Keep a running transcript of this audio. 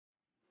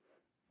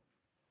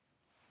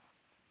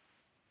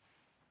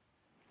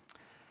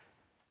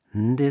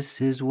This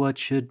is what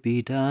should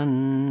be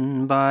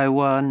done by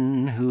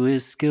one who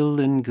is skilled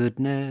in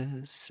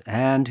goodness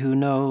and who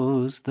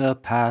knows the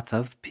path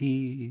of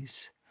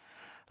peace.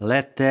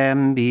 Let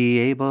them be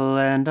able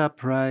and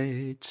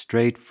upright,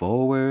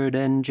 straightforward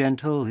and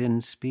gentle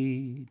in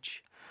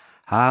speech,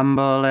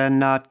 humble and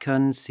not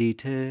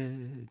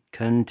conceited,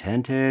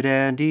 contented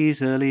and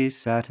easily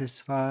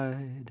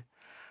satisfied,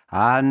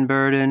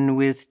 unburdened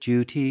with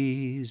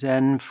duties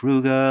and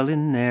frugal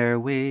in their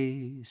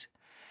ways,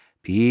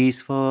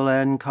 peaceful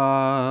and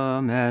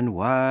calm and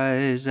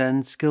wise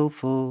and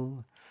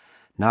skillful,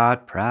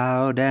 not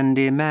proud and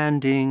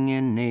demanding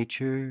in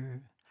nature.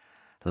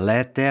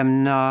 Let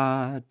them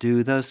not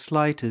do the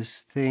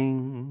slightest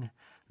thing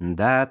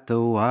that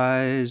the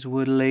wise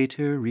would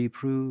later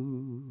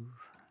reprove.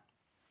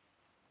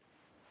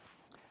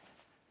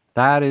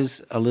 That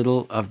is a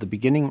little of the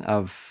beginning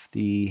of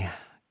the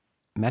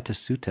Metta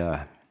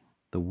Sutta,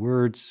 the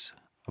words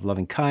of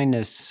loving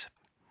kindness,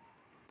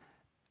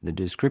 the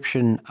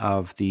description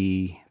of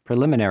the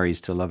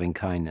preliminaries to loving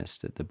kindness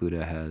that the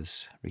Buddha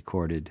has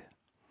recorded.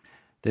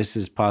 This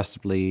is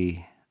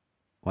possibly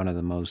one of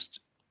the most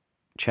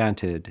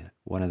chanted,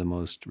 one of the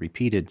most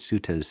repeated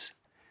suttas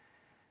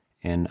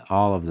in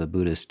all of the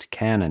Buddhist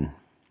canon.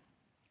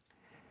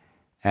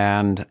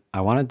 And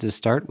I wanted to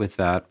start with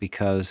that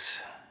because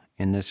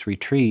in this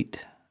retreat,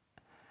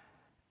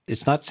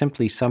 it's not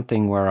simply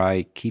something where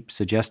I keep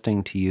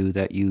suggesting to you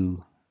that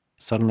you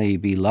suddenly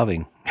be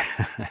loving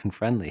and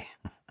friendly,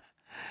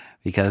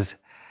 because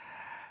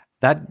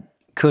that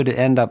could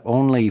end up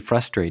only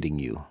frustrating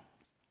you.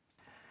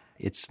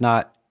 It's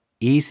not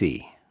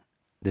easy.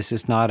 This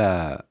is not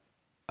a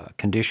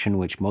condition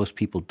which most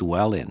people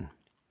dwell in.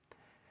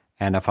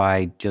 And if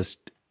I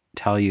just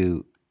tell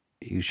you,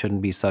 you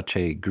shouldn't be such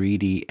a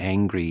greedy,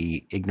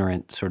 angry,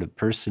 ignorant sort of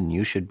person,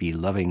 you should be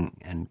loving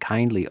and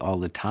kindly all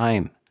the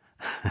time,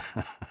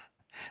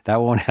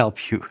 that won't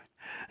help you.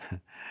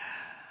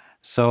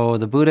 So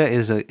the Buddha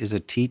is a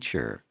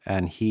teacher,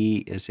 and he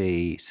is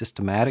a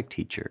systematic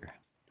teacher,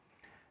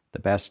 the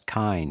best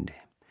kind.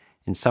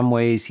 In some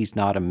ways, he's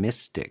not a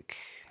mystic.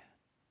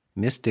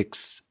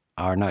 Mystics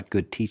are not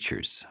good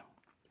teachers.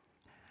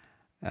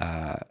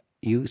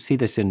 You see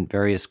this in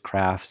various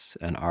crafts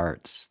and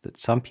arts, that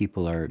some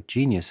people are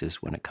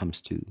geniuses when it comes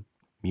to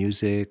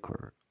music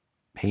or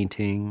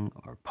painting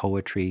or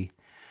poetry,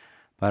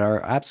 but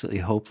are absolutely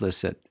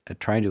hopeless at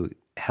trying to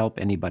help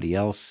anybody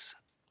else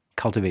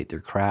cultivate their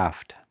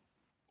craft.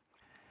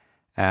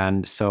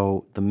 And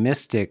so the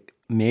mystic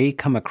may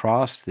come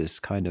across this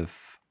kind of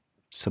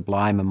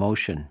sublime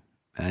emotion,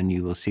 and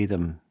you will see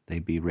them, they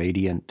be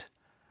radiant,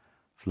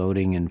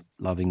 floating in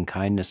loving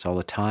kindness all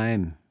the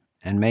time,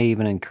 and may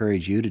even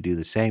encourage you to do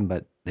the same,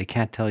 but they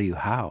can't tell you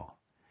how.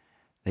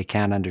 They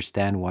can't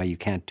understand why you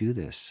can't do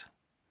this.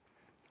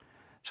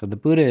 So the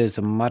Buddha is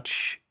a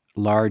much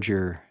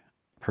larger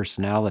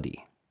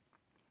personality.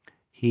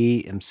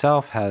 He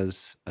himself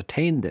has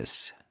attained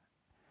this,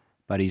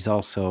 but he's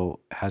also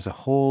has a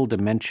whole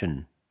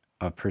dimension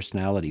of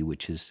personality,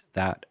 which is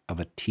that of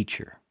a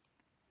teacher.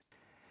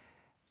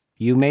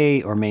 You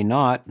may or may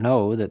not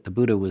know that the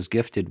Buddha was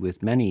gifted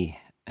with many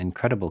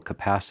incredible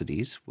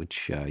capacities,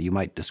 which you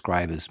might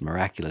describe as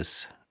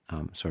miraculous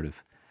sort of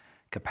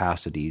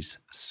capacities,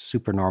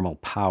 supernormal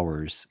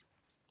powers.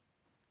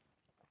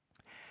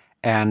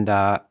 And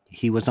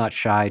he was not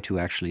shy to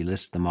actually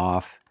list them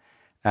off.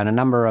 And a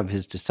number of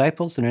his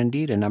disciples, and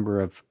indeed a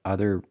number of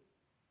other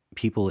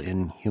people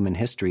in human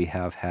history,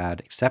 have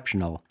had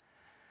exceptional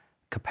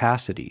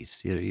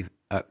capacities.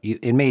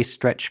 It may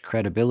stretch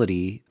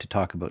credibility to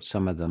talk about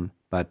some of them,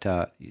 but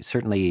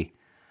certainly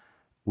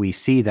we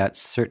see that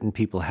certain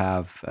people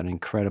have an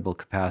incredible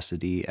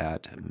capacity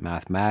at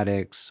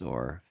mathematics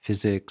or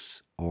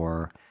physics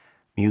or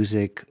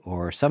music,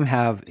 or some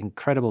have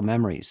incredible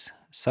memories,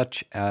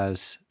 such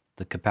as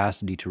the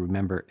capacity to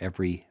remember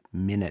every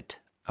minute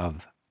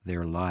of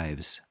their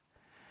lives,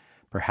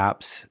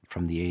 perhaps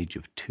from the age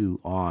of 2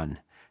 on.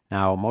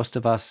 Now, most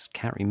of us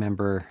can't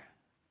remember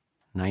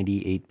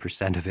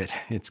 98% of it.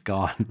 It's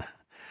gone.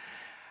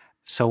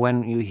 So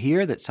when you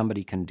hear that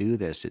somebody can do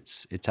this,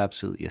 it's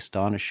absolutely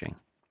astonishing.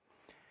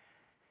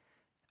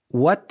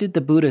 What did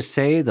the Buddha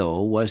say,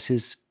 though, was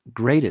his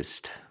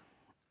greatest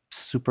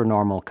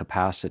supernormal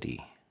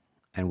capacity?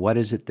 And what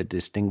is it that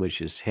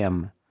distinguishes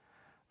him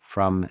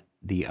from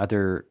the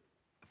other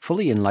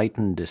fully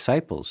enlightened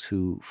disciples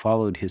who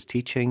followed his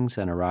teachings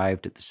and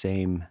arrived at the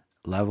same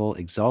level,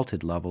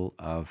 exalted level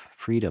of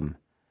freedom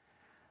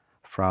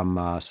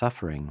from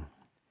suffering?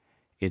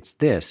 It's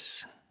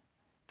this,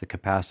 the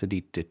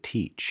capacity to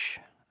teach.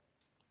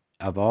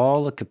 Of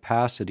all the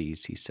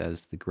capacities, he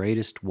says, the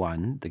greatest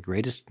one, the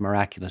greatest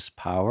miraculous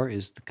power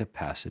is the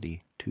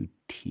capacity to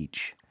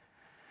teach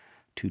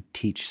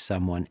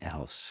someone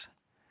else.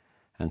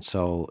 And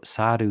so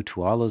sadhu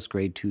to all those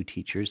grade 2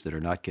 teachers that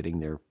are not getting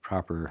their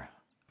proper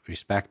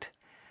respect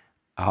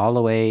all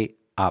the way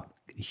up.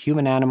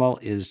 Human animal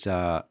is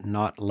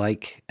not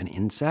like an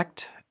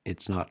insect.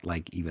 It's not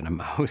like even a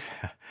mouse.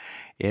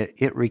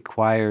 It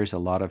requires a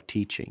lot of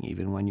teaching.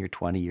 Even when you're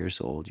 20 years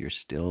old, you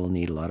still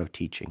need a lot of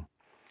teaching.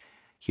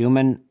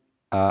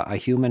 A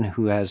human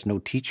who has no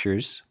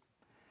teachers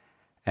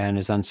and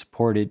is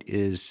unsupported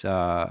is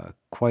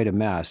quite a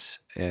mess,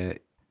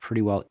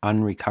 pretty well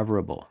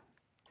unrecoverable.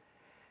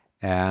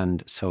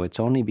 And so it's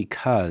only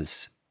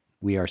because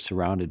we are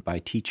surrounded by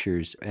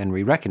teachers and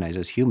we recognize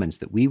as humans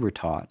that we were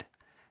taught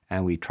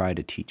and we try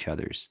to teach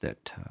others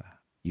that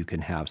you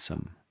can have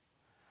some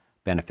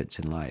benefits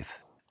in life.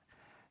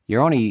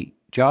 Your only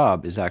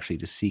job is actually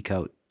to seek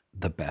out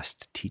the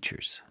best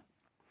teachers.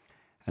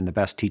 And the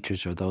best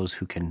teachers are those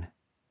who can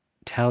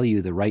tell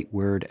you the right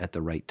word at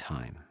the right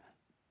time.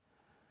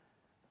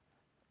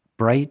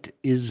 Bright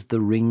is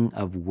the ring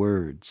of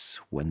words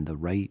when the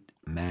right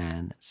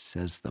man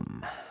says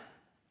them.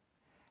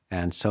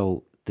 And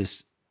so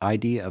this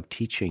idea of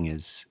teaching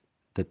is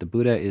that the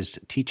Buddha is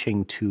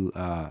teaching to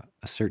a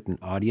certain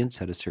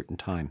audience at a certain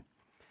time.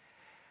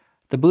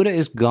 The Buddha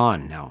is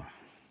gone now.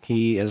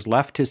 He has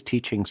left his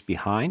teachings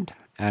behind,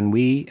 and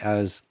we,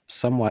 as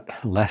somewhat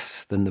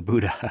less than the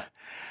Buddha,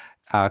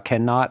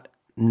 cannot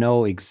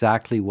know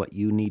exactly what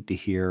you need to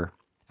hear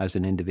as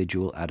an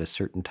individual at a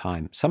certain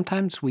time.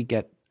 Sometimes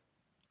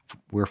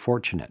we're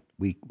fortunate.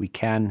 We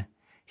can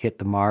hit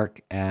the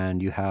mark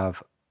and you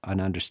have an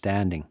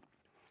understanding.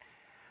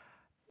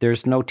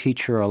 There's no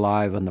teacher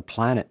alive on the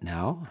planet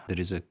now that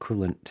is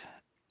equivalent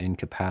in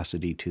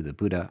capacity to the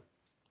Buddha,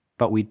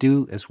 but we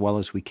do as well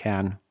as we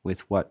can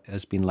with what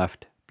has been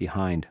left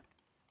behind.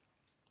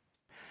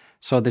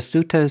 So the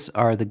suttas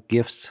are the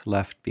gifts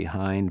left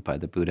behind by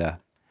the Buddha,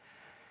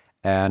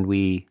 and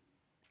we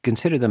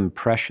consider them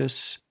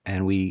precious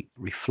and we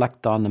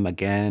reflect on them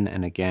again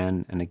and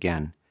again and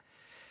again.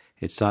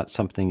 It's not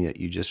something that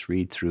you just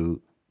read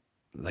through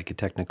like a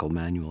technical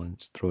manual and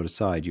throw it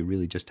aside. You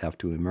really just have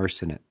to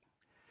immerse in it.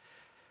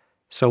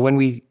 So when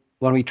we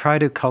try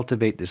to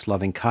cultivate this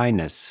loving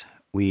kindness,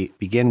 we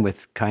begin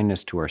with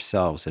kindness to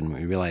ourselves, and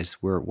we realize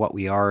what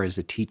we are is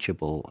a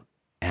teachable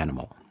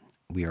animal.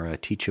 We are a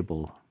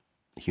teachable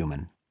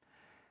human,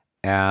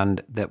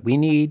 and that we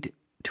need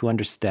to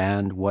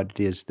understand what it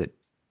is that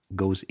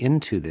goes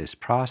into this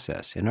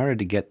process in order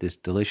to get this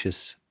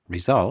delicious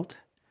result.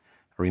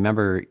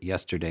 Remember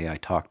yesterday I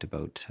talked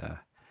about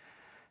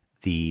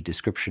the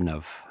description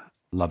of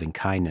loving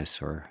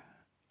kindness, or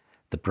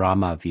the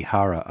Brahma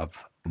Vihara of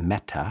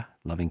metta,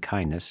 loving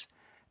kindness,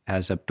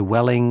 as a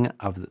dwelling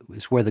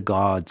is where the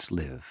gods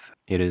live.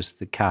 It is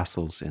the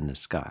castles in the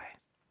sky.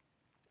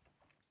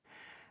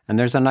 And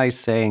there's a nice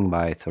saying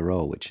by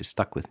Thoreau, which has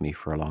stuck with me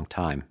for a long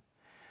time.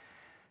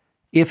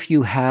 If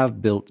you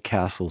have built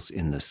castles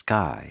in the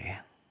sky,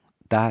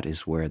 that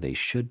is where they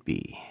should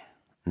be.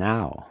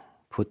 Now,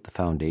 put the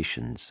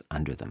foundations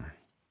under them.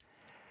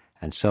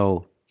 And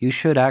so you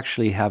should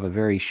actually have a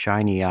very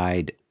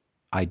shiny-eyed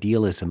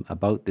idealism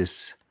about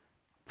this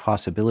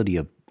possibility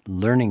of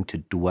learning to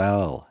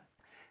dwell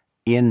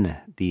in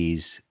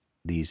these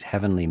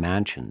heavenly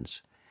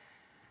mansions,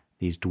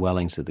 these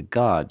dwellings of the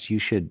gods. You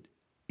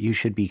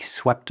should be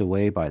swept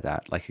away by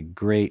that, like a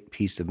great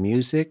piece of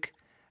music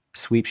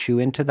sweeps you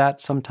into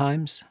that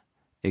sometimes,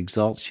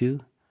 exalts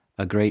you.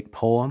 A great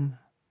poem,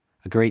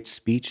 a great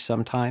speech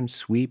sometimes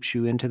sweeps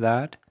you into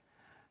that.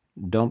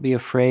 Don't be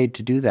afraid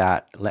to do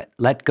that.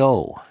 Let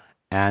go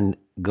and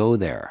go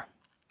there.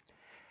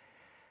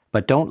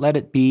 But don't let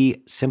it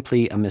be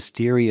simply a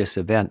mysterious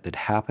event that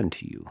happened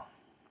to you.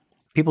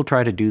 People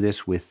try to do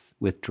this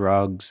with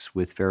drugs,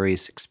 with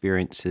various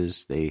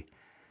experiences. They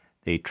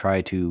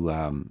try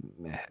to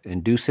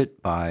induce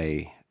it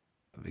by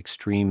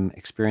extreme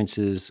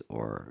experiences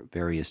or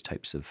various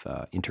types of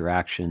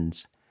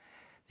interactions.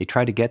 They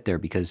try to get there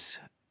because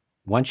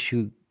once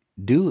you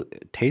do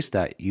taste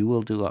that, you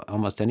will do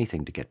almost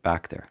anything to get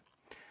back there.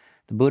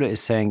 The Buddha is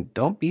saying,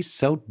 don't be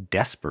so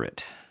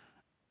desperate.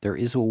 There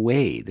is a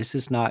way. This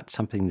is not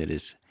something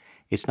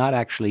it's not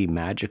actually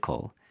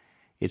magical.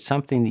 It's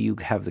something that you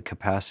have the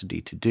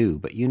capacity to do,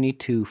 but you need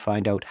to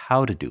find out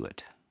how to do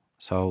it.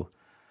 So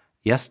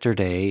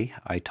yesterday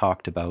I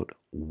talked about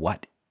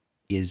what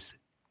is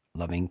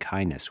loving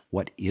kindness.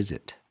 What is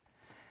it?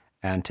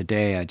 And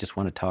today I just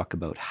want to talk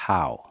about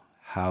how.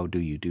 How do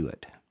you do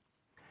it?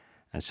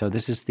 And so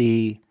this is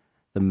the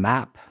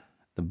map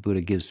the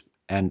Buddha gives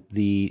and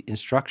the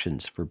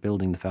instructions for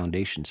building the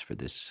foundations for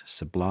this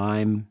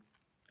sublime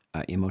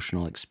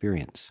emotional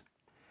experience.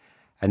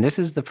 And this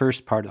is the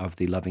first part of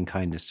the Loving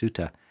Kindness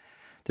Sutta.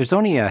 There's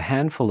only a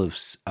handful of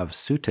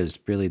suttas,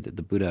 really, that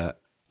the Buddha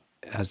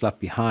has left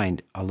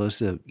behind, although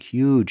it's a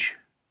huge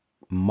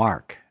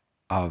mark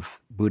of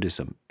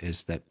Buddhism,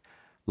 is that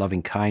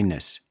loving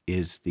kindness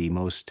is the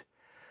most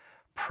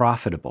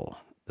profitable,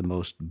 the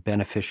most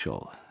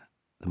beneficial,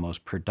 the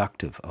most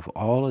productive of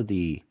all of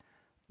the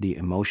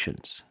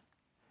emotions.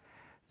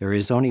 There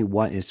is only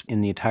one, is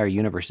in the entire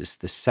universe, is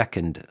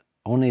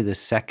only the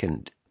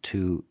second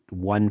to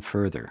one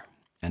further,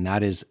 and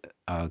that is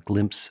a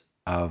glimpse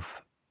of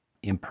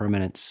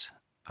impermanence,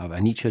 of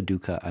anicca,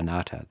 dukkha,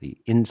 anatta, the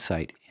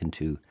insight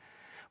into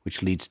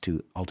which leads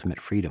to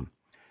ultimate freedom.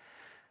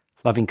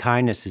 Loving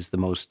kindness is the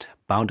most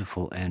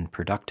bountiful and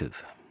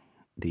productive,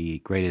 the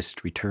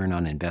greatest return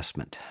on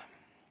investment.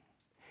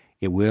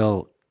 It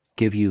will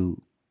give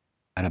you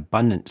an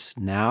abundance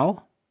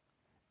now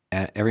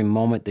at every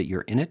moment that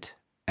you're in it,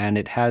 and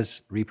it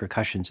has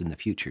repercussions in the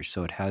future.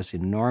 So it has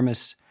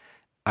enormous,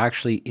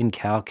 actually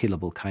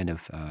incalculable kind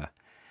of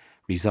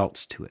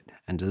results to it.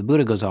 And the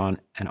Buddha goes on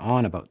and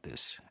on about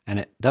this. And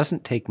it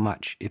doesn't take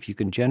much. If you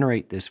can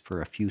generate this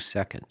for a few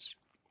seconds,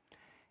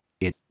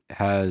 it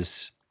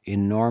has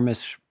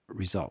enormous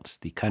results,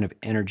 the kind of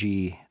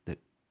energy that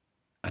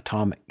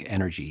atomic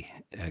energy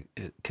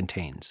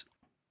contains.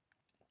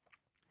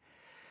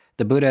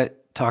 The Buddha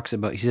talks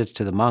about, he says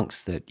to the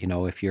monks that,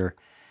 if you're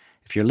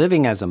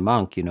living as a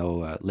monk,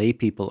 lay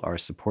people are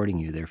supporting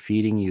you. They're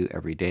feeding you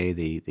every day.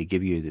 They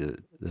give you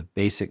the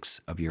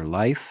basics of your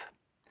life.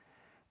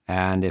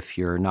 And if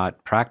you're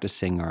not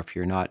practicing, or if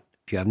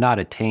you have not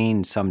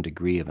attained some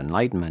degree of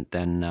enlightenment,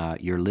 then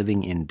you're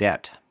living in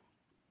debt.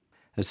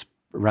 It's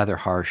rather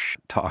harsh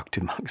talk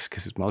to monks,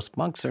 because most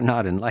monks are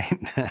not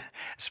enlightened,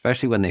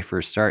 especially when they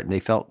first start, and they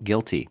felt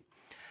guilty.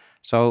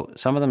 So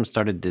some of them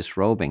started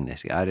disrobing. They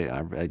say,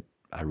 I'm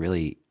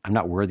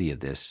not worthy of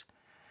this.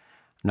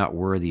 I'm not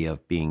worthy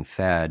of being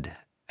fed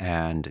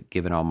and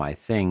given all my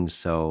things,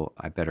 so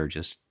I better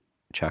just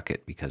chuck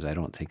it, because I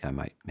don't think I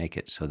might make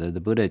it. So the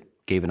Buddha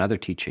gave another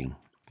teaching.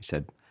 He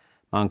said,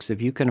 monks, if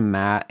you can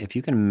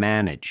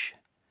manage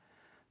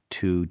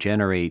to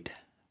generate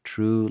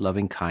true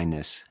loving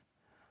kindness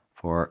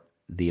for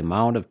the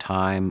amount of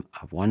time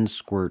of one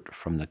squirt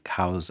from the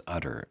cow's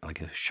udder, like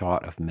a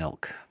shot of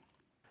milk,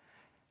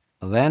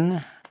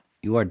 then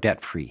you are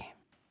debt-free.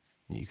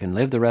 You can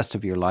live the rest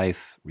of your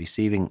life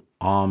receiving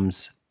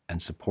alms and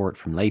support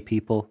from lay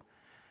people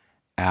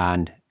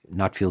and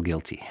not feel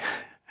guilty.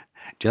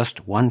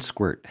 Just one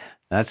squirt.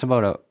 That's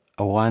about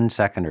a 1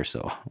 second or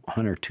so,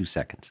 1 or 2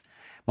 seconds.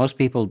 Most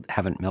people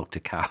haven't milked a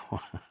cow.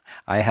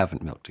 I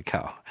haven't milked a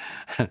cow.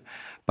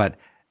 But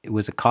it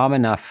was a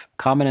common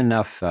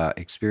enough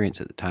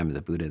experience at the time of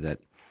the Buddha that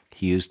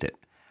he used it.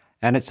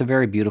 And it's a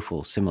very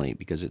beautiful simile,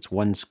 because it's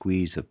one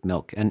squeeze of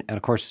milk. And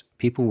of course,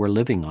 people were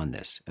living on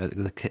this.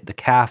 The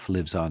calf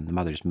lives on the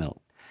mother's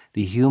milk.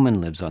 The human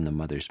lives on the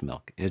mother's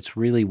milk. It's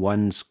really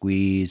one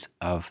squeeze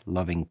of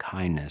loving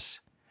kindness,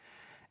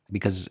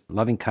 because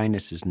loving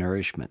kindness is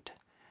nourishment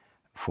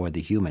for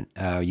the human.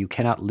 You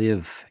cannot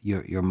live,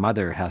 your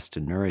mother has to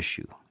nourish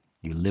you.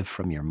 You live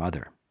from your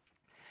mother.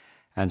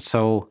 And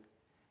so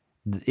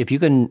if you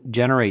can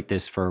generate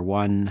this for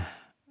one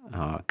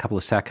couple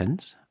of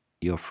seconds,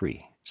 you're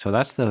free. So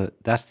that's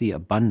the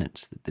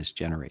abundance that this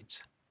generates.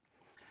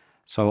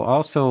 So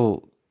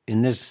also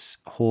in this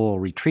whole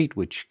retreat,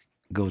 which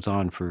goes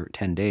on for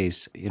 10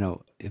 days,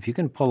 if you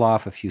can pull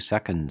off a few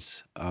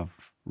seconds of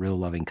real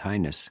loving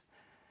kindness,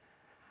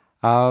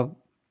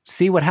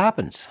 see what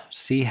happens.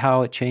 See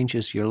how it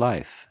changes your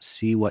life.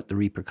 See what the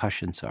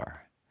repercussions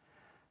are.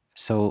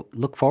 So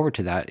look forward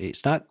to that.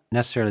 It's not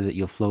necessarily that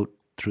you'll float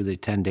through the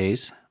 10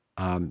 days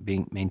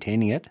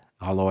maintaining it,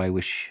 although I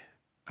wish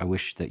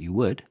that you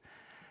would.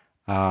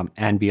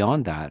 And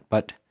beyond that,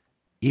 but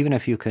even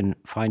if you can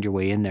find your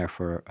way in there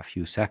for a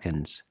few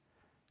seconds,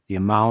 the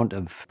amount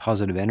of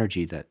positive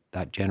energy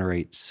that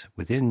generates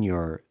within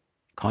your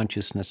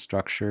consciousness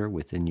structure,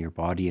 within your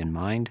body and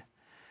mind,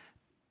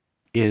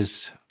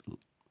 is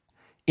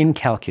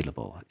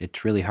incalculable.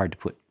 It's really hard to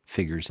put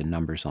figures and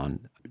numbers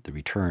on the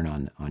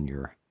return on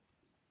your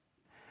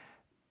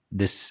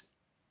this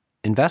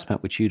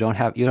investment, which you don't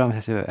have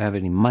to have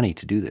any money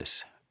to do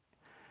this.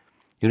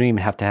 You don't even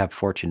have to have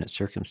fortunate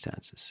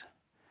circumstances.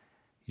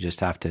 You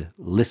just have to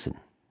listen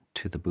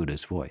to the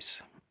Buddha's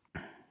voice.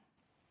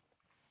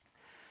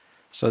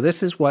 So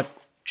this is what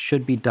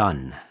should be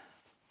done.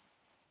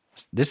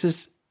 This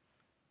is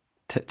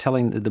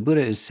telling, the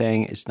Buddha is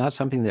saying, it's not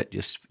something that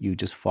you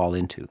just fall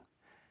into.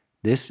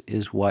 This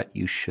is what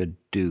you should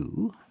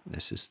do.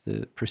 This is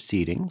the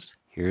proceedings.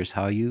 Here's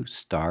how you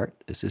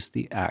start. This is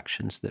the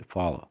actions that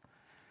follow.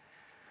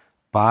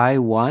 By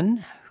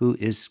one who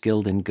is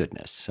skilled in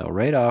goodness. So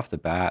right off the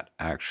bat,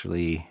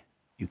 actually,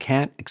 you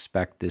can't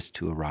expect this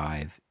to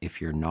arrive if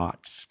you're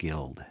not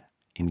skilled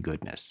in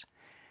goodness.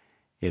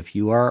 If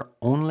you are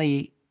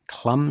only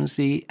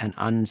clumsy and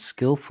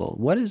unskillful,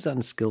 what is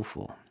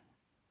unskillful?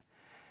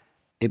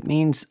 It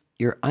means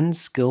you're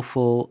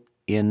unskillful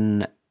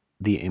in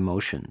the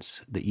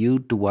emotions, that you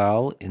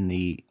dwell in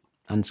the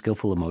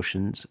unskillful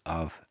emotions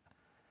of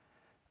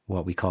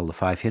what we call the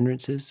 5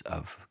 hindrances,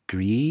 of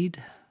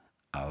greed,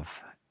 of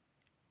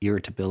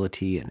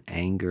irritability and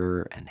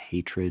anger and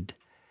hatred,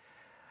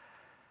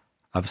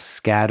 of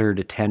scattered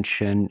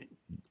attention,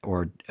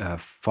 or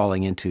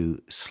falling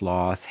into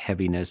sloth,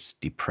 heaviness,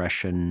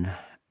 depression,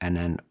 and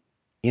an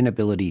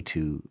inability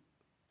to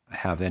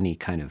have any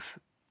kind of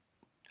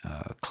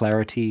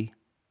clarity,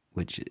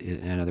 which,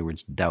 in other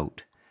words,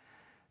 doubt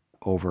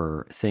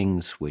over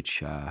things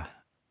which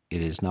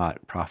it is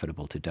not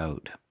profitable to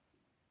doubt.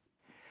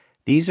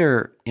 These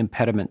are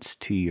impediments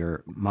to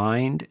your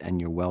mind and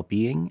your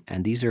well-being,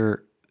 and these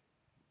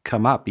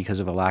come up because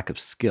of a lack of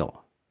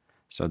skill.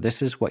 So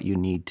this is what you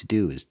need to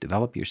do, is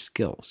develop your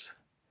skills.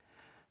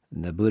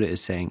 And the Buddha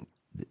is saying,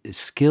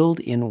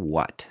 skilled in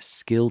what?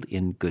 Skilled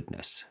in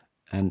goodness.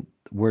 And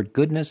the word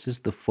goodness is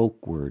the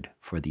folk word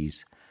for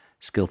these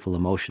skillful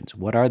emotions.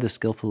 What are the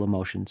skillful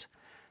emotions?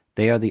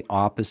 They are the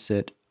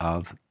opposite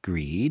of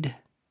greed,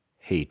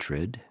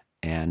 hatred,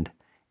 and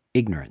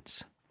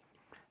ignorance.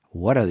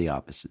 What are the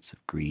opposites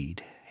of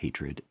greed,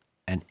 hatred,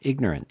 and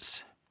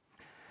ignorance?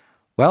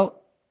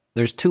 Well,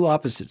 there's two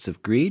opposites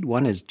of greed.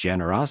 One is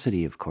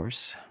generosity, of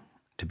course.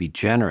 To be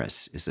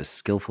generous is a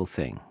skillful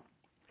thing.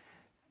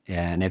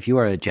 And if you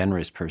are a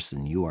generous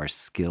person, you are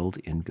skilled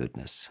in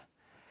goodness.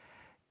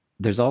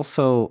 There's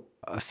also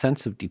a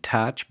sense of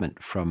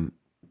detachment from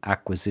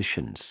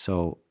acquisitions,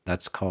 so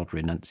that's called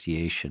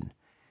renunciation.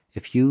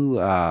 If you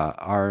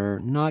are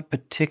not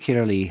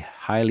particularly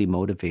highly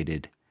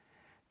motivated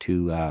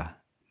to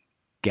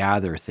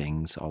gather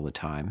things all the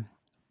time,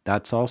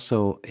 that's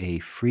also a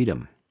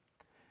freedom.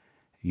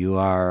 You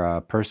are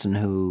a person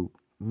who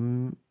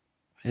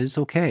is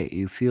okay.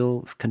 You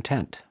feel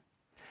content.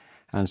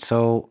 And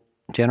so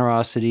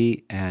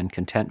generosity and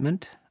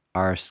contentment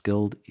are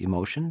skilled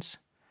emotions.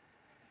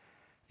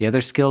 The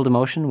other skilled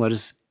emotion, what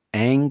is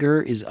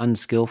anger, is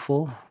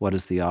unskillful. What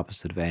is the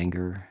opposite of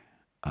anger?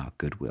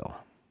 Goodwill.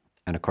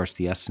 And of course,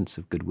 the essence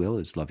of goodwill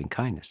is loving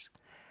kindness.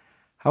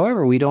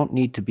 However, we don't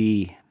need to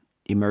be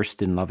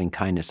immersed in loving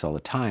kindness all the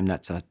time.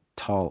 That's a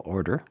tall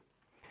order.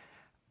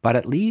 But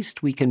at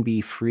least we can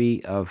be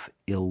free of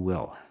ill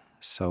will.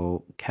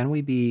 So can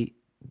we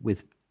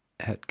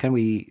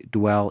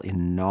dwell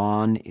in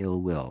non-ill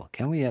will?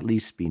 Can we at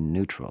least be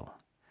neutral,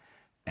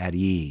 at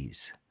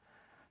ease,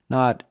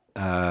 not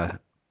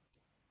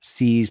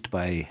seized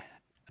by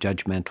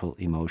judgmental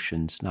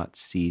emotions, not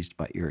seized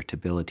by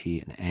irritability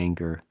and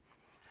anger?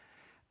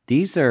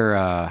 These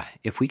are,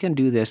 if we can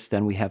do this,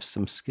 then we have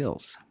some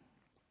skills.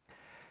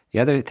 The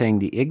other thing,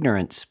 the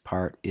ignorance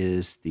part,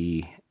 is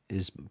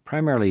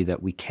primarily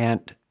that we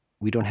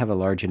don't have a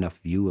large enough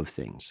view of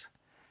things.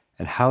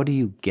 And how do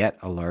you get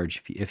a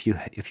large view?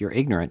 If you're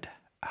ignorant,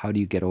 how do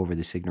you get over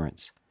this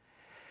ignorance?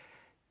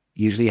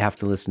 Usually you have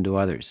to listen to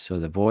others. So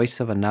the voice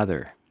of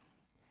another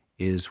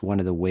is one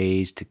of the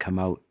ways to come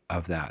out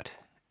of that.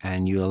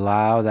 And you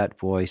allow that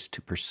voice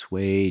to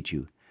persuade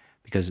you,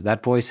 because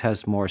that voice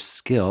has more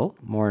skill,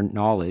 more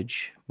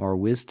knowledge, more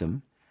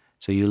wisdom.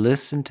 So you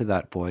listen to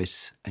that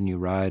voice and you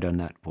ride on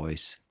that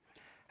voice.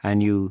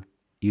 And you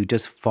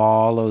just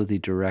follow the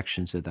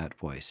directions of that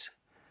voice.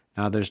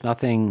 Now, there's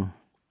nothing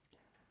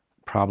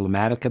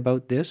problematic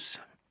about this.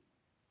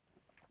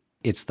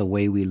 It's the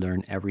way we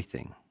learn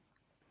everything.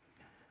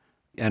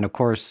 And of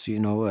course,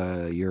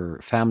 your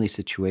family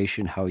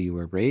situation, how you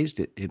were raised,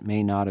 it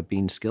may not have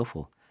been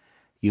skillful.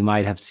 You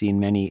might have seen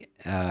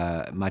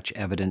much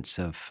evidence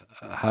of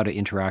how to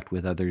interact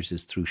with others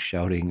is through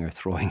shouting or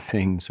throwing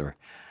things, or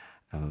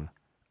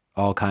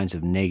all kinds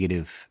of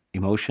negative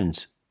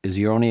emotions is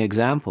your only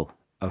example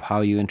of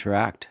how you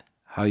interact,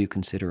 how you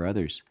consider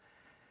others.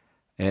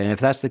 And if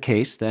that's the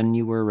case, then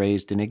you were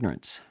raised in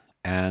ignorance.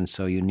 And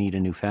so you need a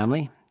new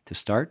family to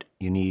start.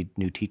 You need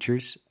new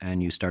teachers,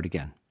 and you start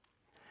again,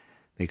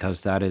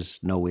 because that is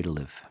no way to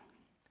live.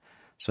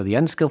 So the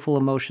unskillful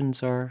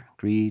emotions are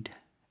greed,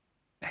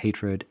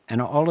 hatred,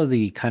 and all of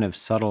the kind of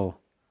subtle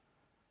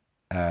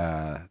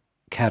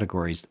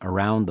categories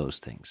around those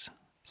things.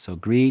 So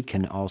greed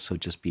can also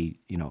just be,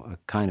 a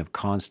kind of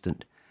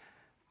constant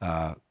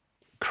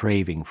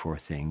craving for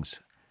things.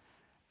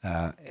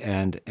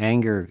 And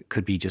anger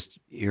could be just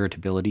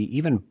irritability.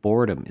 Even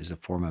boredom is a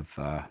form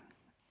of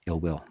ill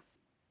will.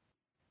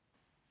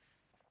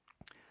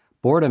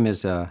 Boredom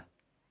is a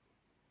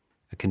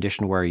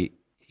condition where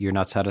you're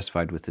not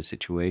satisfied with the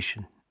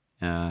situation.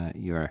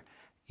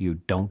 You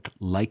don't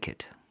like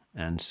it.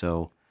 And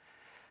so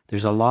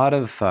there's a lot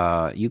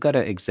of, you got to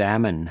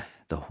examine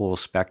the whole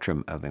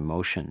spectrum of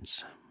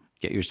emotions.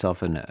 Get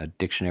yourself in a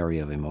dictionary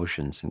of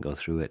emotions and go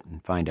through it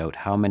and find out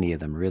how many of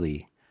them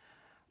really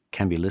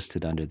can be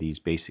listed under these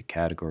basic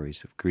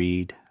categories of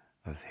greed,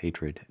 of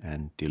hatred,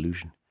 and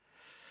delusion.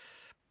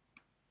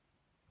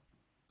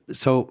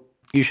 So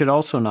you should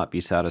also not be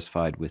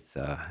satisfied with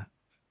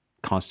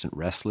constant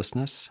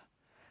restlessness,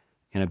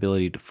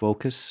 inability to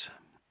focus,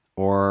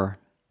 or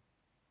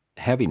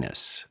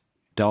heaviness,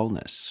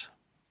 dullness.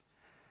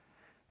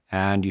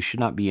 And you should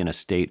not be in a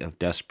state of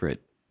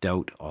desperate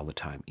doubt all the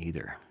time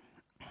either.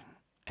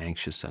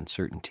 Anxious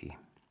uncertainty.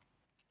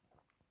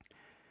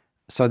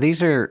 So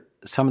these are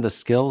some of the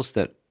skills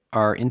that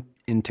are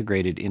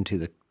integrated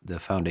into the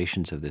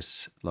foundations of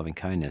this loving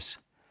kindness.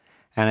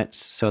 And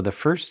so the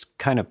first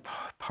kind of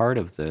part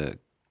of the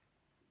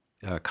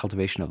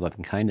cultivation of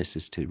loving kindness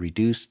is to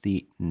reduce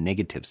the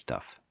negative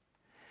stuff.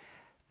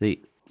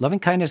 The loving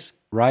kindness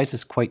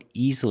rises quite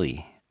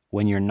easily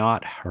when you're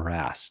not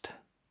harassed.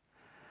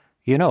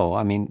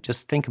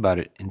 Just think about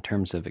it in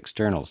terms of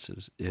externals.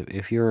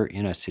 If you're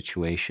in a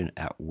situation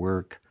at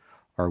work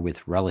or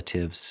with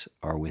relatives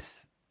or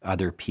with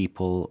other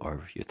people,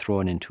 or if you're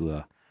thrown into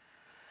a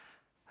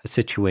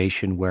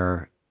situation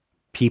where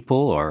people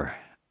or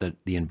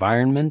the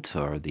environment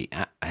or the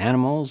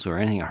animals or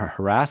anything are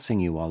harassing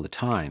you all the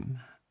time,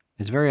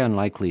 it's very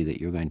unlikely that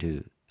you're going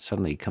to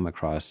suddenly come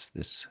across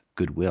this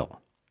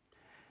goodwill.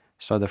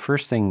 So the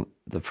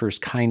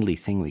first kindly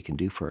thing we can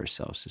do for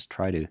ourselves is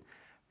try to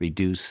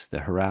reduce the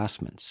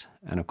harassments.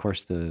 And of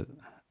course, the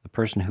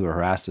person who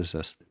harasses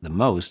us the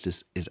most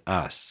is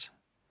us.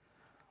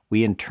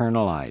 We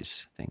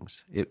internalize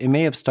things. It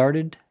may have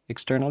started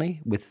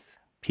externally with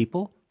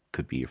people,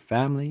 could be your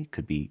family,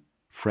 could be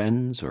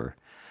friends or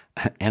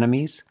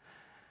enemies.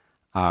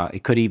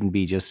 It could even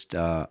be just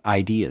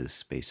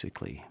ideas,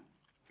 basically.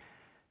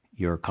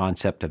 Your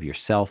concept of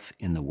yourself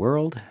in the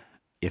world.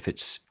 If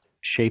it's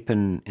shaped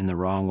in the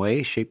wrong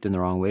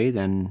way,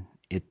 then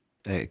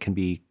it can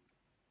be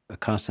a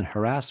constant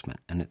harassment,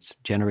 and it's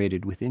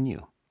generated within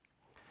you.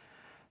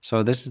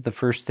 So this is the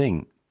first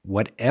thing.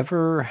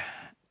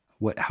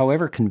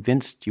 However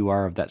convinced you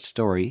are of that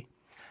story,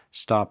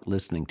 stop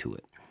listening to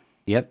it.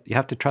 You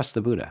have to trust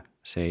the Buddha.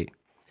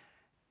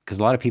 Because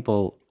a lot of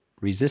people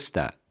resist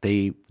that.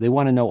 They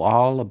want to know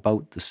all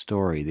about the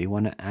story. They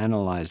want to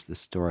analyze the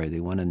story.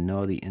 They want to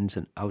know the ins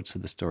and outs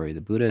of the story.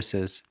 The Buddha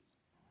says,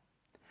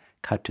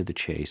 cut to the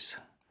chase.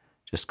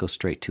 Just go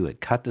straight to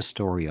it. Cut the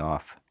story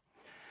off.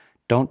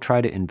 Don't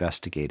try to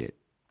investigate it.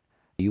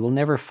 You will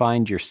never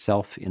find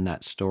yourself in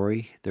that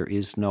story. There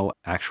is no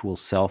actual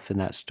self in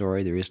that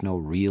story. There is no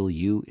real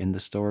you in the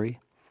story.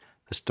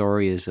 The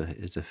story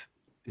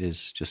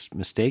is just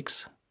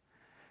mistakes,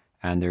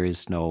 and there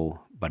is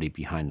nobody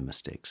behind the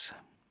mistakes.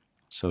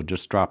 So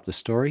just drop the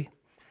story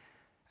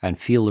and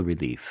feel the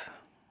relief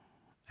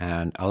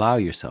and allow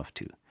yourself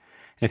to.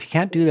 And if you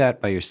can't do that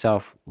by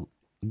yourself,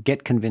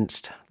 get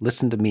convinced.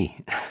 Listen to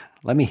me.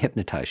 Let me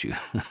hypnotize you.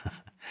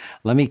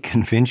 Let me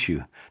convince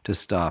you to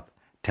stop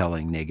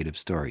telling negative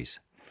stories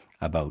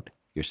about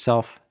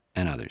yourself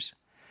and others.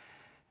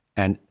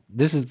 And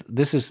this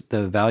is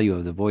the value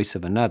of the voice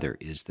of another,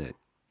 is that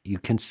you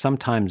can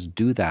sometimes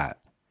do that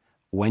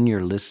when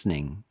you're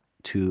listening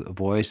to a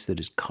voice that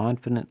is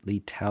confidently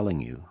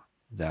telling you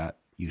that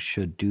you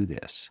should do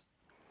this.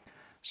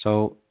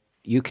 So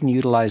you can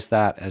utilize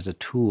that as a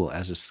tool,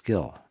 as a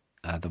skill.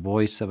 The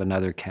voice of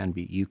another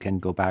you can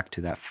go back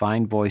to that.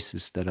 Find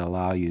voices that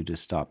allow you to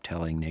stop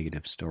telling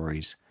negative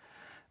stories,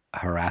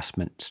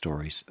 harassment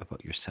stories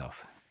about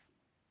yourself.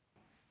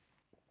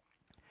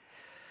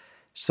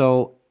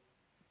 So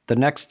the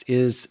next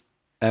is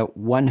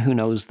one who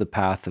knows the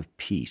path of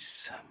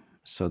peace.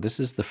 So this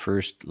is the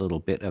first little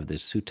bit of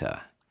this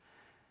sutta.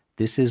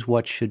 This is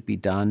what should be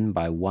done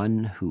by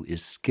one who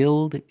is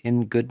skilled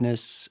in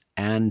goodness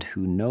and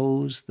who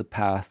knows the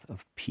path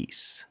of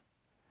peace.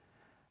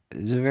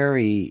 It's a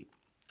very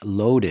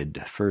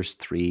loaded first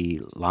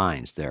three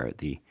lines there.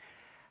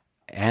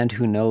 And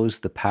who knows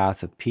the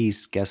path of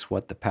peace. Guess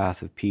what the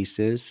path of peace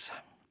is?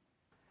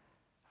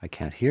 I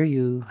can't hear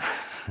you.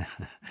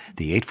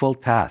 The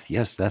Eightfold Path.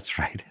 Yes, that's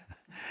right.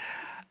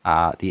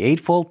 The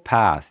Eightfold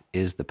Path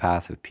is the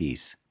path of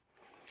peace.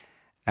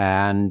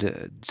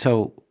 And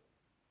so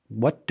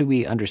what do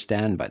we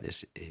understand by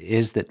this?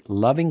 Is that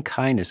loving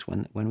kindness,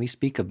 when we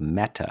speak of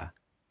metta,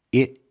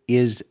 it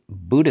is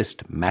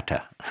Buddhist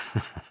metta.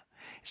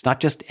 It's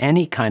not just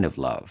any kind of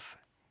love.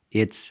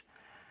 It's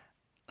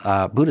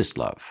Buddhist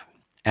love.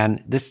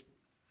 And this,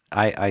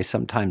 I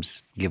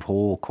sometimes give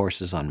whole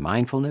courses on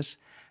mindfulness,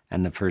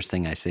 and the first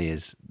thing I say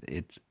is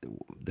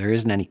there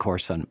isn't any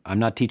course on, I'm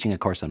not teaching a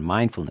course on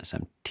mindfulness,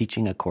 I'm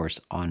teaching a course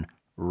on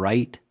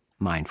right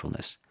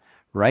mindfulness.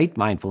 Right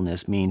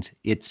mindfulness means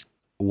it's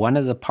one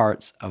of the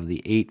parts of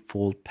the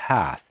Eightfold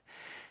Path.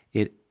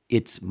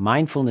 It's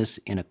mindfulness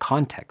in a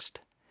context.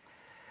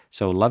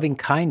 So loving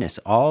kindness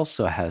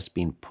also has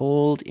been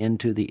pulled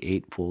into the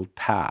Eightfold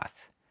Path.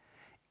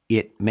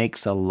 It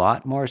makes a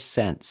lot more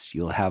sense.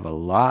 You'll have a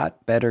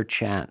lot better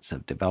chance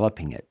of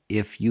developing it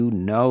if you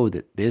know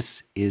that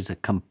this is a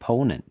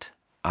component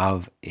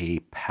of a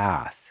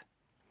path.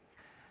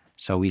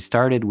 So we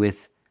started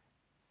with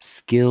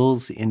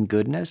skills in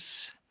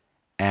goodness,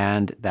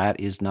 and that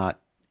is not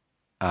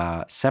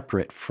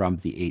separate from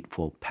the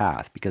Eightfold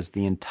Path, because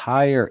the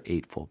entire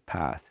Eightfold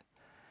Path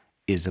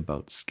is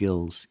about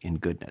skills in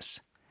goodness.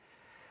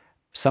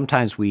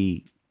 Sometimes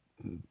we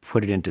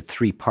put it into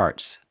three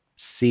parts: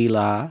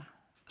 sila,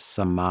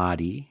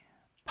 samadhi,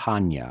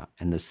 panya.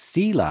 And the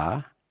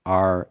sila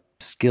are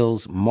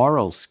skills,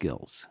 moral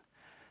skills,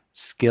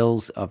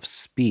 skills of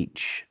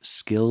speech,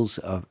 skills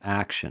of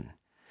action.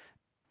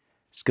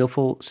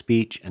 Skillful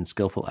speech and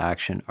skillful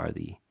action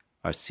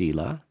are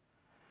sila,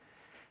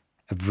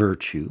 a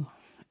virtue.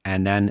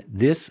 And then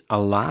this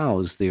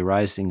allows the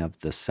arising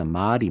of the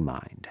samadhi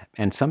mind.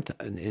 And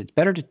it's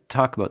better to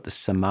talk about the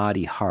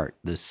samadhi heart,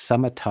 the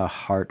samatha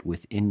heart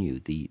within you,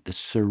 the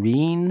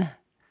serene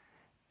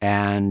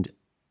and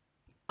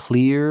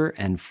clear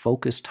and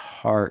focused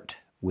heart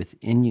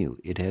within you.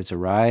 It has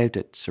arrived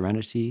at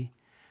serenity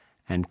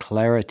and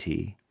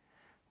clarity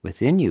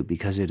within you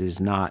because it is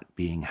not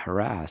being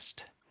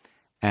harassed.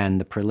 And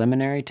the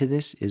preliminary to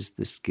this is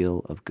the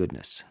skill of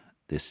goodness,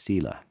 this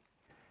sila.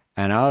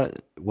 And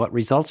what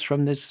results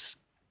from this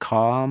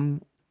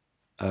calm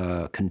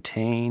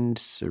contained,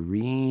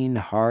 serene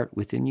heart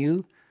within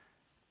you,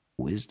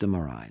 wisdom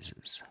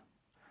arises.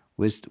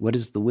 What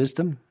is the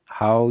wisdom?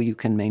 How you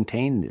can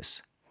maintain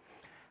this,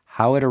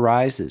 how it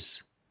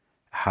arises,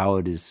 how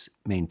it is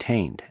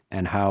maintained,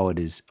 and how it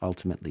is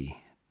ultimately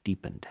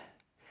deepened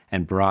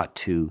and brought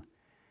to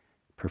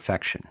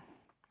perfection.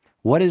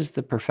 What is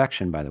the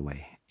perfection, by the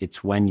way?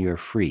 It's when you're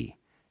free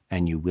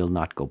and you will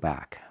not go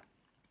back.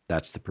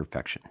 That's the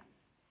perfection.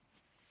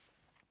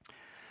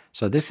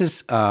 So this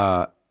is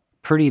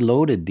pretty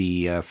loaded,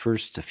 the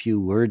first few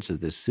words of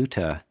this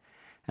sutta.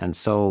 And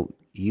so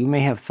you may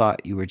have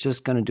thought you were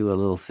just going to do a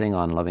little thing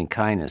on loving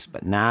kindness,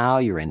 but now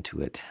you're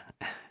into it.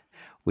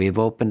 We've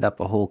opened up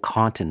a whole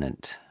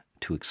continent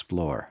to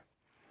explore.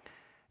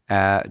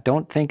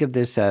 Don't think of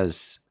this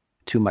as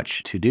too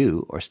much to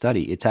do or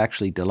study. It's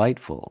actually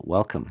delightful.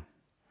 Welcome.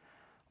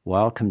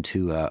 Welcome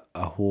to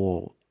a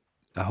whole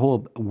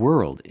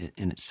world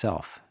in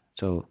itself.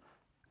 So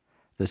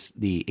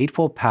the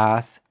Eightfold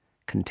Path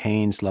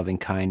contains loving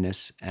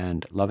kindness,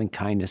 and loving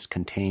kindness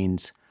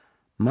contains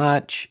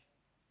much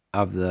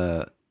of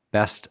the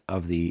best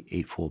of the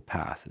Eightfold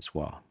Path as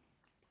well.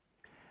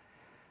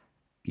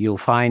 You'll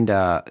find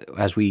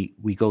as we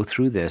go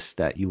through this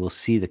that you will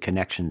see the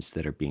connections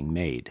that are being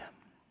made.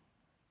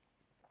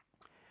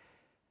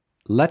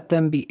 Let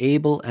them be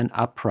able and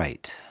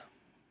upright,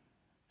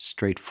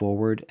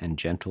 straightforward and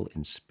gentle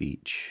in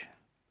speech.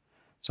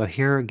 So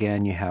here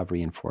again you have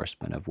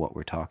reinforcement of what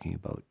we're talking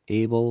about.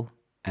 Able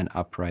and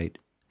upright.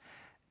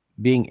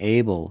 Being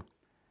able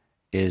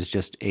is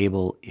just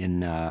able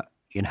in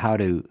how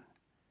to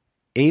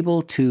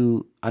able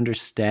to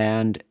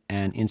understand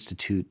and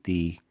institute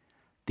the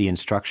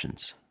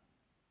instructions.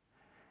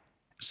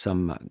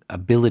 Some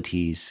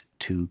abilities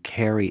to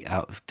carry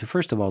out, to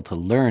first of all, to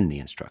learn the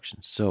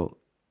instructions. So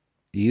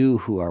you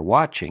who are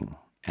watching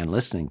and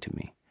listening to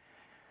me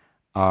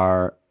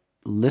are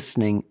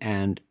listening,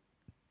 and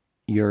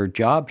your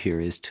job here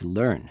is to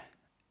learn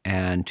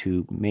and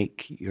to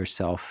make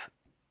yourself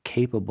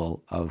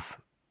capable of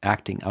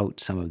acting out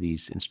some of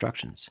these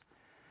instructions,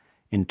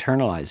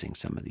 internalizing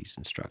some of these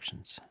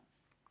instructions.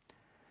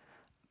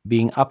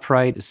 Being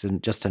upright is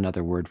just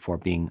another word for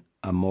being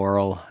a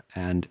moral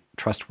and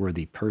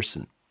trustworthy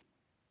person.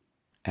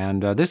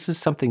 And this is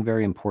something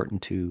very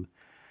important to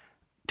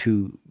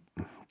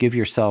give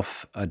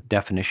yourself a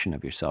definition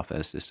of yourself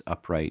as this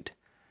upright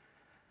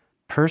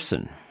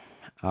person.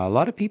 A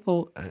lot of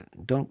people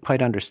don't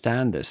quite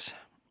understand this,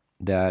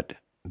 that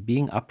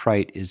being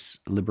upright is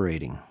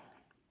liberating.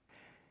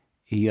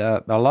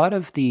 A lot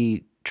of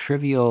the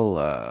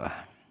trivial,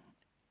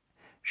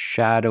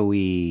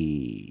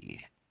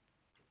 shadowy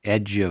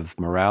edge of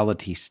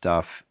morality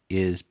stuff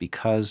is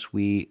because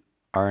we're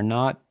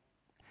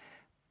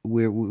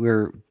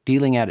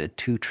dealing at a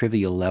too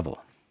trivial level.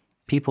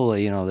 People,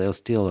 they'll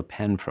steal a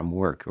pen from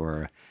work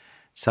or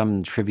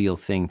some trivial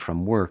thing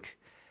from work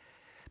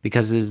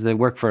because they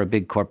work for a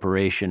big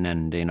corporation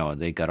and,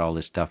 they got all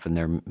this stuff and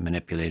they're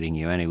manipulating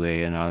you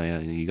anyway.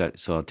 And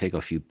so I'll take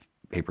a few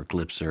paper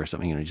clips or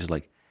something, just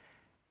like,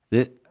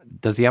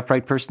 does the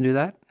upright person do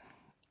that?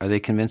 Are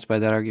they convinced by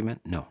that argument?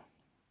 No.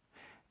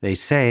 They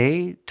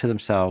say to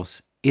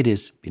themselves, it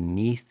is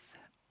beneath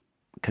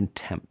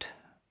contempt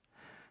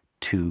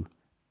to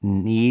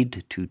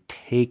need to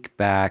take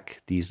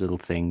back these little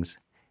things.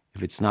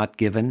 If it's not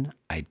given,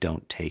 I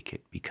don't take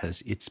it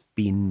because it's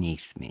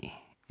beneath me.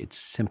 It's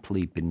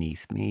simply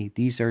beneath me.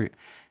 These are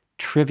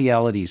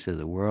trivialities of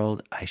the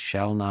world I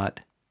shall not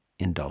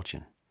indulge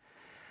in.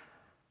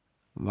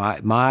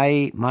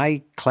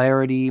 My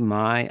clarity,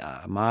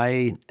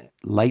 my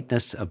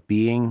lightness of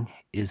being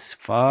is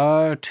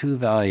far too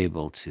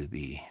valuable to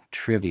be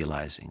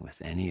trivializing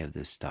with any of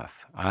this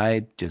stuff.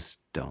 I just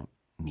don't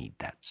need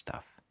that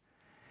stuff.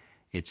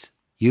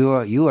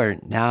 You are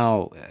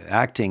now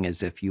acting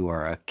as if you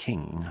are a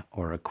king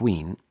or a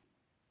queen,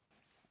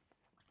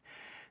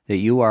 that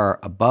you are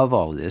above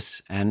all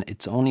this, and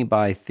it's only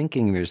by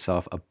thinking of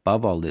yourself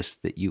above all this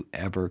that you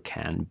ever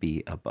can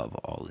be above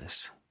all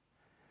this.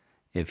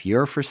 If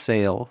you're for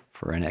sale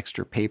for an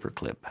extra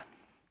paperclip,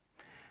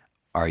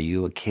 are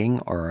you a king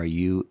or are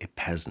you a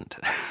peasant?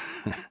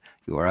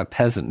 You are a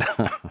peasant.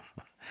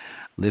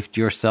 Lift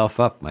yourself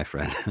up, my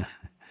friend.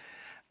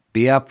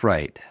 Be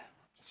upright.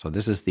 So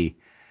this is the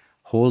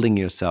holding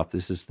yourself.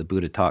 This is the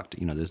Buddha talked.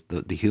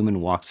 The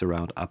human walks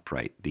around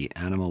upright. The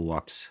animal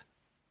walks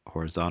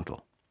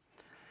horizontal.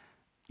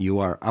 You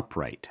are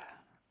upright.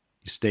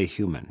 You stay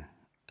human.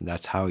 And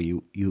that's how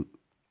you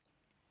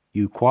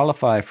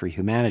qualify for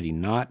humanity,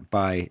 not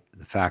by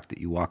the fact that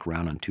you walk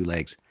around on two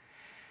legs,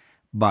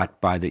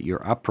 but by that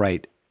you're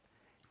upright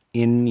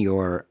in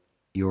your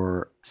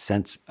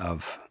sense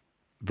of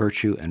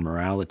virtue and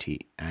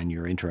morality and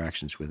your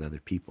interactions with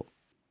other people.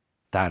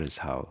 That is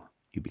how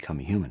you become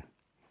a human.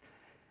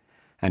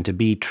 And to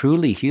be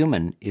truly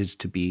human is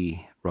to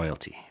be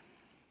royalty,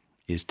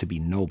 is to be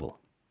noble.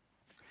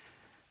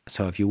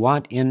 So if you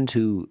want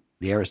into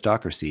the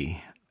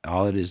aristocracy,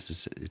 all it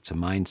is it's a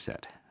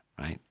mindset,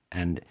 right?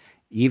 And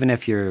even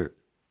if you're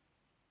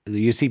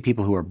You see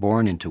people who are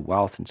born into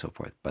wealth and so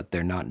forth, but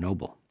they're not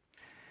noble.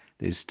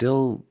 They're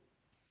still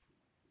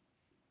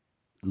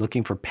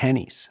looking for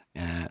pennies,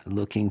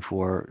 looking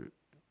for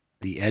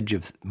the edge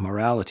of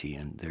morality,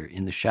 and they're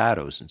in the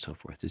shadows and so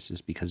forth. This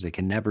is because they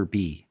can never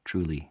be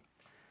truly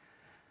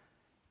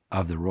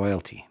of the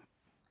royalty.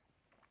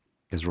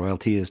 Because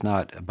royalty is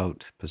not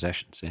about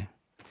possessions, eh?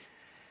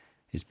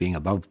 It's being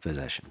above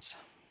possessions.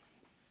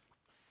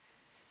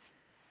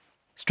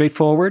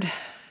 Straightforward,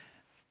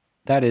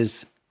 that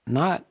is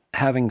not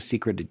having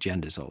secret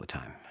agendas all the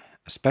time,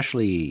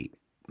 especially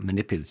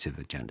manipulative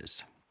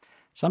agendas.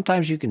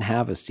 Sometimes you can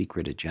have a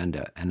secret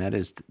agenda, and that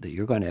is that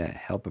you're going to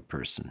help a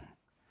person.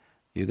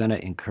 You're going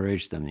to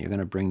encourage them. You're going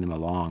to bring them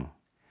along.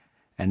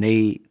 And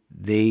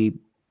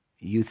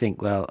you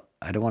think, well,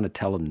 I don't want to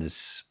tell them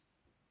this.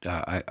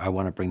 I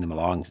want to bring them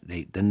along.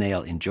 Then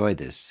they'll enjoy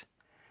this.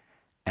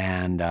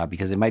 And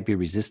because they might be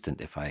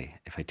resistant if I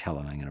tell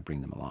them I'm going to bring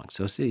them along.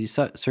 So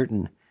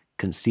certain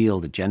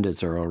concealed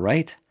agendas are all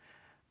right,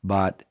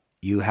 but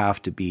you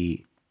have to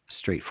be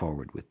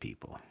straightforward with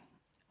people,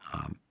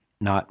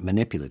 not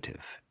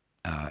manipulative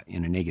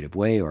in a negative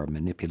way or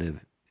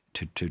manipulative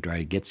to try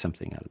to get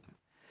something out of them.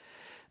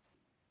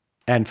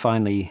 And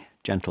finally,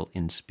 gentle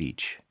in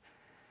speech.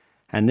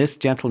 And this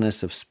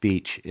gentleness of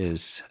speech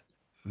is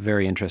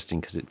very interesting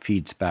because it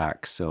feeds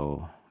back.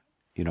 So,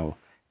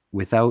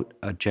 without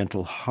a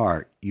gentle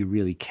heart, you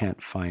really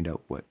can't find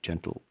out what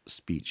gentle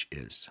speech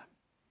is.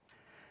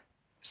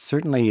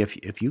 Certainly,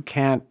 if you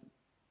can't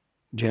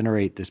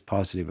generate this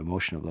positive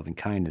emotion of loving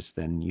kindness,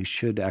 then you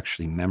should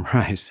actually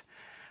memorize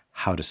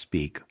how to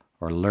speak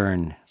or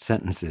learn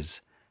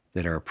sentences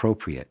that are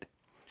appropriate.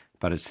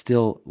 But it's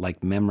still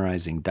like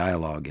memorizing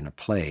dialogue in a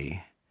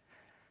play.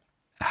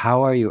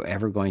 How are you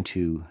ever going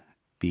to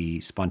be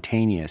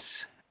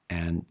spontaneous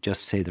and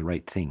just say the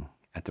right thing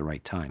at the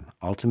right time?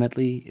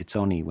 Ultimately, it's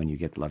only when you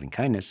get loving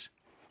kindness.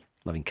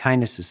 Loving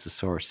kindness is the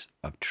source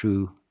of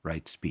true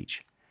right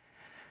speech.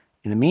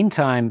 In the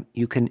meantime,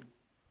 you can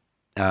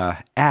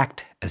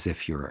act as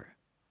if you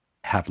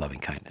have loving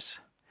kindness.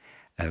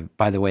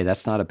 By the way,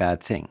 that's not a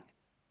bad thing.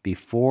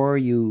 Before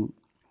you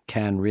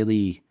can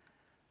really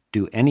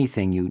do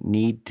anything, you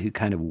need to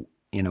kind of,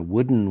 in a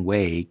wooden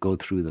way, go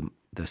through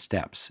the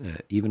steps.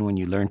 Even when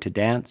you learn to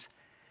dance,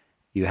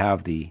 you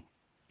have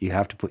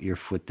to put your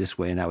foot this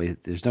way and that way.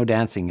 There's no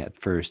dancing at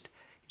first.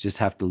 You just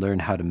have to learn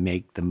how to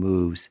make the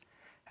moves.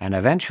 And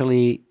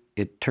eventually,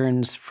 it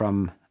turns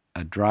from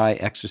a dry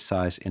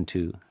exercise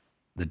into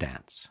the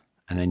dance.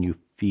 And then you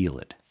feel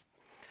it.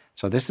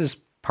 So this is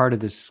part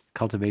of this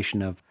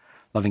cultivation of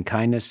loving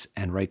kindness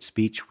and right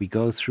speech. We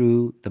go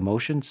through the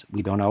motions.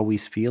 We don't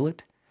always feel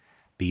it.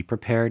 Be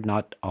prepared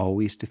not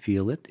always to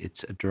feel it.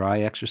 It's a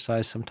dry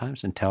exercise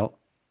sometimes until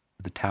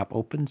the tap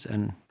opens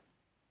and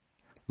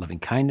loving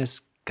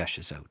kindness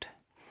gushes out.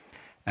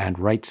 And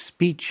right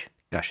speech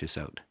gushes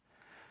out.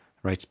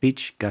 Right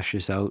speech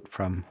gushes out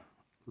from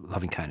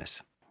loving kindness.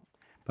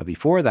 But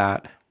before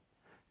that,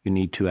 you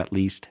need to at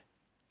least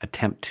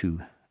attempt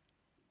to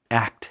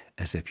act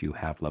as if you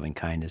have loving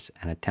kindness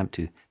and attempt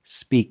to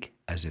speak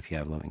as if you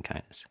have loving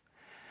kindness.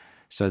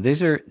 So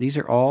these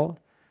are all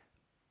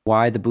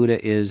why the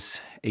Buddha is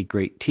a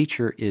great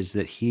teacher, is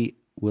that he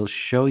will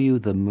show you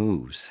the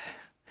moves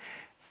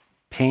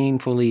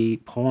painfully,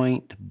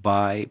 point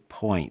by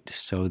point,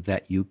 so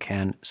that you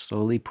can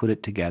slowly put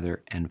it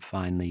together and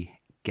finally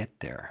get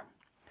there.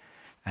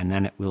 And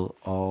then it will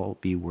all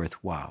be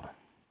worthwhile.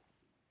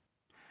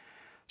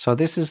 So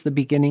this is the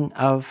beginning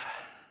of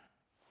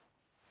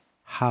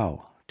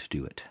how to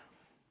do it.